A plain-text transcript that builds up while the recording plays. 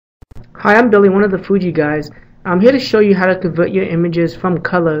Hi, I'm Billy, one of the Fuji guys. I'm here to show you how to convert your images from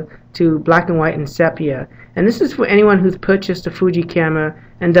color to black and white and sepia. And this is for anyone who's purchased a Fuji camera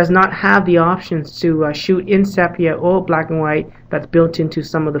and does not have the options to shoot in sepia or black and white that's built into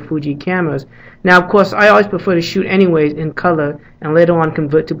some of the Fuji cameras. Now, of course, I always prefer to shoot anyways in color and later on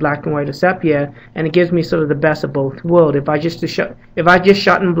convert to black and white or sepia, and it gives me sort of the best of both worlds. If I just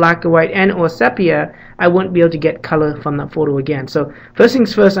shot in black and white and or sepia, I wouldn't be able to get color from that photo again. So first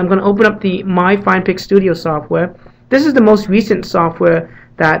things first, I'm going to open up the My Finepix Studio software. This is the most recent software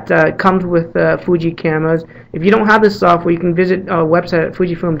that comes with Fuji cameras. If you don't have this software, you can visit our website at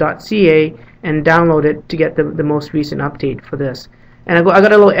fujifilm.ca and download it to get the most recent update for this. And I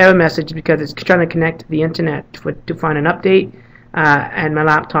got a little error message because it's trying to connect to the internet to find an update, and my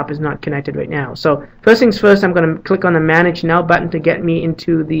laptop is not connected right now. So first things first, I'm going to click on the Manage Now button to get me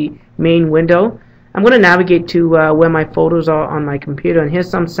into the main window. I'm going to navigate to where my photos are on my computer, and here's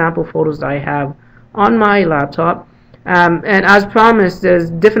some sample photos that I have on my laptop. And as promised, there's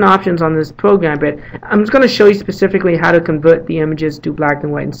different options on this program, but I'm just going to show you specifically how to convert the images to black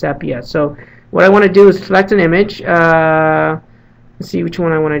and white and sepia. So what I want to do is select an image. Let's see which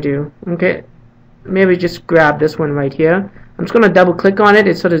one I want to do. Okay, maybe just grab this one right here. I'm just going to double click on it.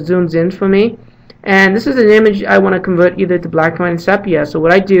 It sort of zooms in for me. And this is an image I want to convert either to black and white and sepia. So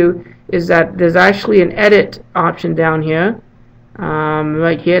what I do is that there's actually an edit option down here.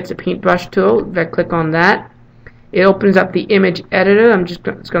 Right here, it's a paintbrush tool. If I click on that, it opens up the image editor. I'm just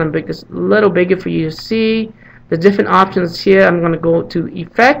going to make this a little bigger for you to see. The different options here, I'm going to go to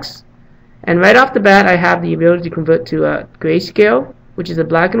Effects. And right off the bat, I have the ability to convert to a grayscale, which is a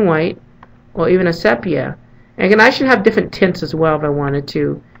black and white, or even a sepia. And I can actually have different tints as well if I wanted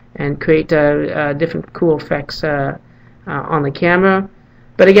to, and create different cool effects on the camera.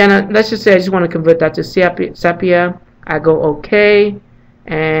 But again, let's just say I just want to convert that to sepia. I go OK,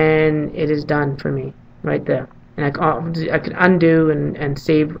 and it is done for me right there. And I can undo and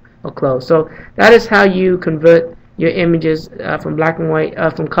save or close. So that is how you convert your images from black and white,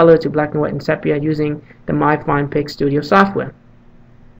 from color to black and white and sepia using the My Finepix Studio software.